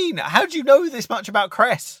 What do you mean? How do you know this much about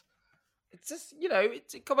cress? It's just,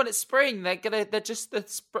 come on, it's spring. They're just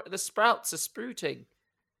the sprouts are sprouting.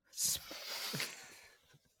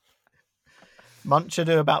 Much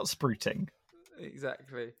ado about sprouting.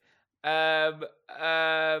 Exactly. Shout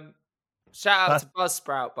out to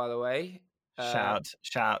Buzzsprout, by the way. Shout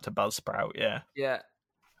out to Buzzsprout. Yeah. Yeah.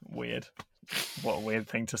 Weird. What a weird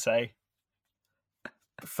thing to say.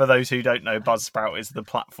 For those who don't know, Buzzsprout is the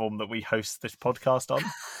platform that we host this podcast on.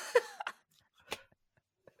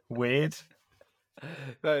 Weird.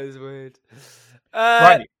 That is weird.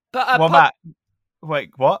 Right. But Matt.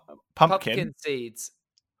 Wait, what? pumpkin seeds.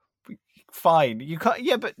 Fine. You can't.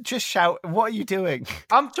 Yeah, but just shout. What are you doing?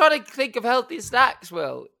 I'm trying to think of healthy snacks,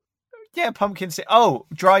 Will. Yeah, pumpkin seed. Oh,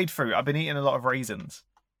 dried fruit. I've been eating a lot of raisins.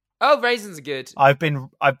 Oh, raisins are good. I've been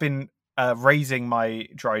raising my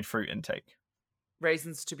dried fruit intake.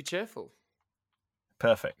 Raisins to be cheerful.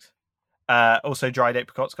 Perfect. Also, dried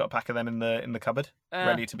apricots. Got a pack of them in the cupboard,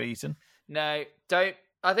 ready to be eaten. No, don't.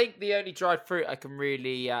 I think the only dried fruit I can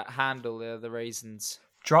really handle are the raisins.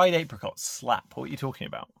 Dried apricots slap. What are you talking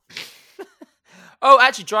about? Oh,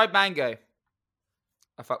 actually, dried mango.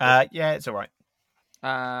 I fuck with. Yeah, it's all right.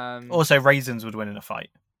 Um, Also, raisins would win in a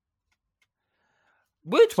fight.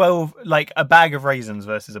 Would 12, like a bag of raisins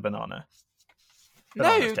versus a banana. no,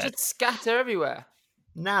 Banana's dead. just scatter everywhere.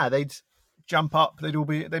 Nah, they'd jump up.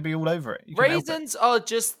 They'd be all over it. You couldn't help it. Raisins are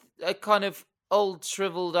just a kind of old,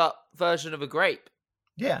 shriveled up version of a grape.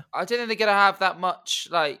 Yeah, I don't think they're gonna have that much.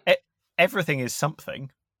 Like, everything is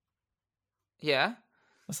something. yeah,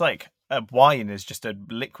 It's like a wine is just a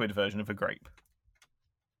liquid version of a grape.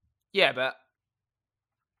 yeah, but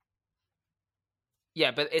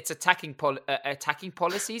it's attacking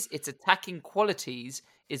policies. Its attacking qualities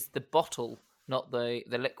is the bottle, not the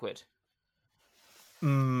liquid.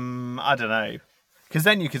 I don't know, because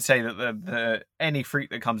then you could say that the any fruit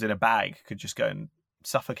that comes in a bag could just go and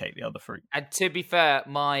suffocate the other fruit. And to be fair,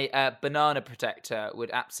 my banana protector would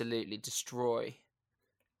absolutely destroy.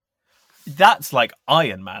 That's like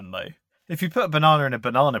Iron Man, though. If you put a banana in a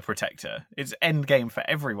banana protector, it's end game for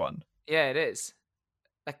everyone. Yeah, it is.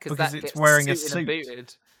 Because it's wearing a suit.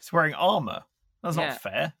 Booted, It's wearing armor. That's Yeah. not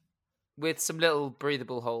fair. with some little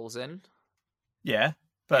breathable holes in. Yeah,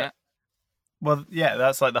 but Yeah. well, yeah,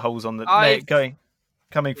 that's like the holes on the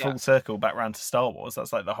coming full circle back round to Star Wars.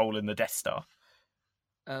 That's like the hole in the Death Star.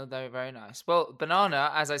 Oh, very, very nice. Well,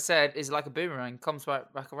 banana, as I said, is like a boomerang, comes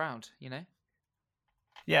right back around, you know?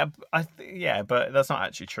 Yeah, but that's not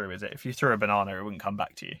actually true, is it? If you threw a banana, it wouldn't come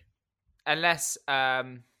back to you. Unless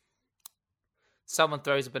someone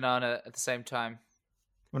throws a banana at the same time.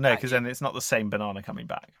 Well, no, because then it's not the same banana coming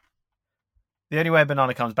back. The only way a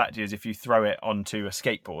banana comes back to you is if you throw it onto a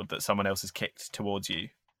skateboard that someone else has kicked towards you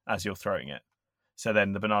as you're throwing it. So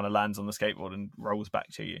then the banana lands on the skateboard and rolls back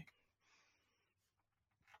to you.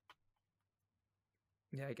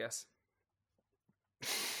 Yeah, I guess.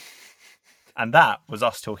 And that was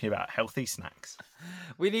us talking about healthy snacks.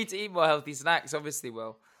 We need to eat more healthy snacks, obviously,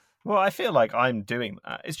 Will. Well, I feel like I'm doing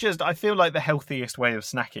that. It's just, I feel like the healthiest way of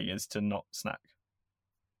snacking is to not snack.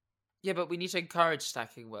 Yeah, but we need to encourage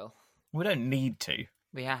snacking, Will. We don't need to.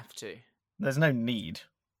 We have to. There's no need.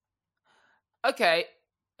 Okay.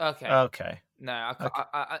 Okay. No,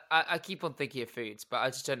 I keep on thinking of foods, but I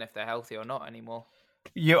just don't know if they're healthy or not anymore.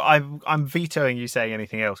 I'm vetoing you saying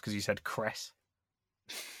anything else because you said cress.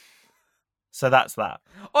 So that's that.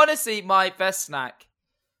 Honestly, my best snack,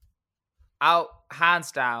 out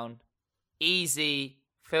hands down, easy,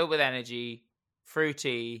 filled with energy,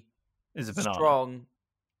 fruity, Is a banana. strong,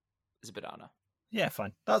 is a banana. Yeah,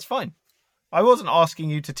 fine. That's fine. I wasn't asking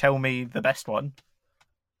you to tell me the best one.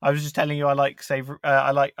 I was just telling you I like savory.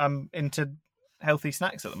 I'm into healthy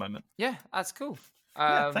snacks at the moment. Yeah, that's cool.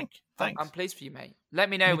 Yeah, thanks. I'm pleased for you, mate. Let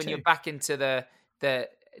me know when you're back into the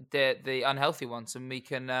unhealthy ones, and we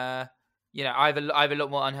can, I have a lot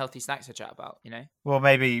more unhealthy snacks to chat about. You know. Well,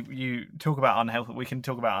 maybe you talk about unhealthy. We can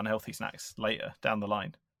talk about unhealthy snacks later down the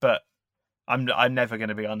line. But I'm never going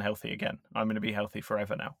to be unhealthy again. I'm going to be healthy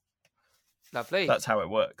forever now. Lovely. That's how it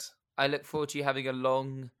works. I look forward to you having a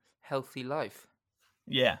long, healthy life.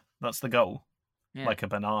 Yeah, that's the goal. Yeah. Like a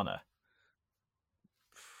banana.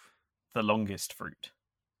 The longest fruit.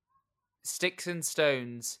 Sticks and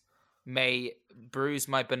stones may bruise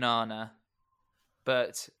my banana,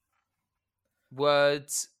 but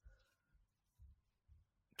words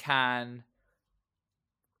can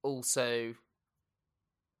also...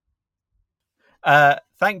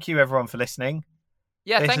 Thank you, everyone, for listening.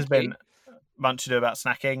 Yeah, this thank has you. been Munch to Do About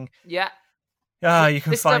Snacking. Yeah. You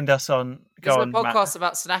can find us on... This is a podcast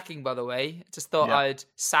about snacking, by the way. Just thought I'd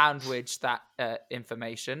sandwich that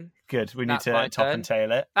information. Good. We need to top and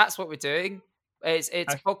tail it. That's what we're doing. It's a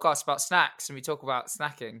podcast about snacks, and we talk about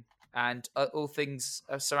snacking and all things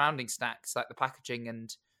surrounding snacks, like the packaging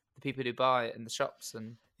and the people who buy it in the shops.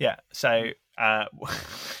 And yeah, so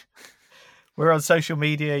we're on social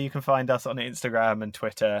media. You can find us on Instagram and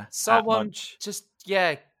Twitter. Someone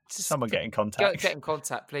someone get in contact. Get in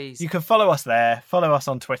contact, please. You can follow us there. Follow us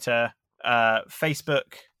on Twitter,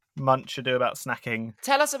 Facebook. Munch to Do About Snacking.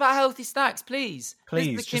 Tell us about healthy snacks, please.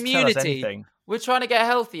 Please, the just community. tell us anything. We're trying to get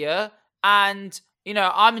healthier, and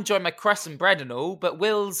I'm enjoying my crescent bread and all, but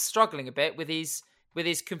Will's struggling a bit with his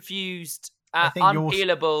confused,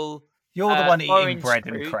 unpeelable. You're the one eating bread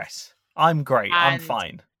fruit. and cress. I'm great. I'm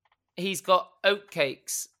fine. He's got oat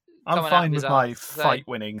cakes. I'm fine with my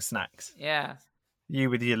fight-winning snacks. Yeah. You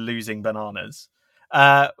with your losing bananas.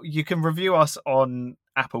 You can review us on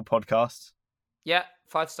Apple Podcasts. Yeah,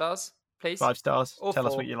 5 stars, please. 5 stars. Or tell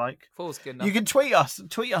 4. us what you like. 4's good enough. You can tweet us or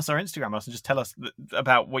Instagram us and just tell us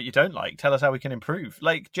about what you don't like. Tell us how we can improve.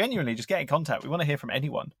 Like, genuinely, just get in contact. We want to hear from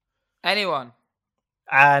anyone. Anyone.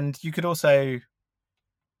 And you could also,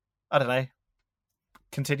 I don't know,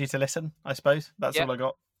 continue to listen, I suppose. That's all I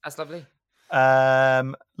got. That's lovely.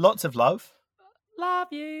 Lots of love. Love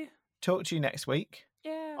you. Talk to you next week.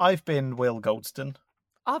 Yeah. I've been Will Goldston.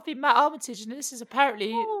 I've been Matt Armitage, and this is apparently...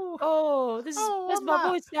 that's my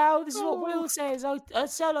voice now. This is what Will says. I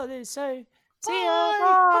sound like this, so... See ya.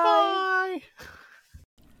 Bye. Bye.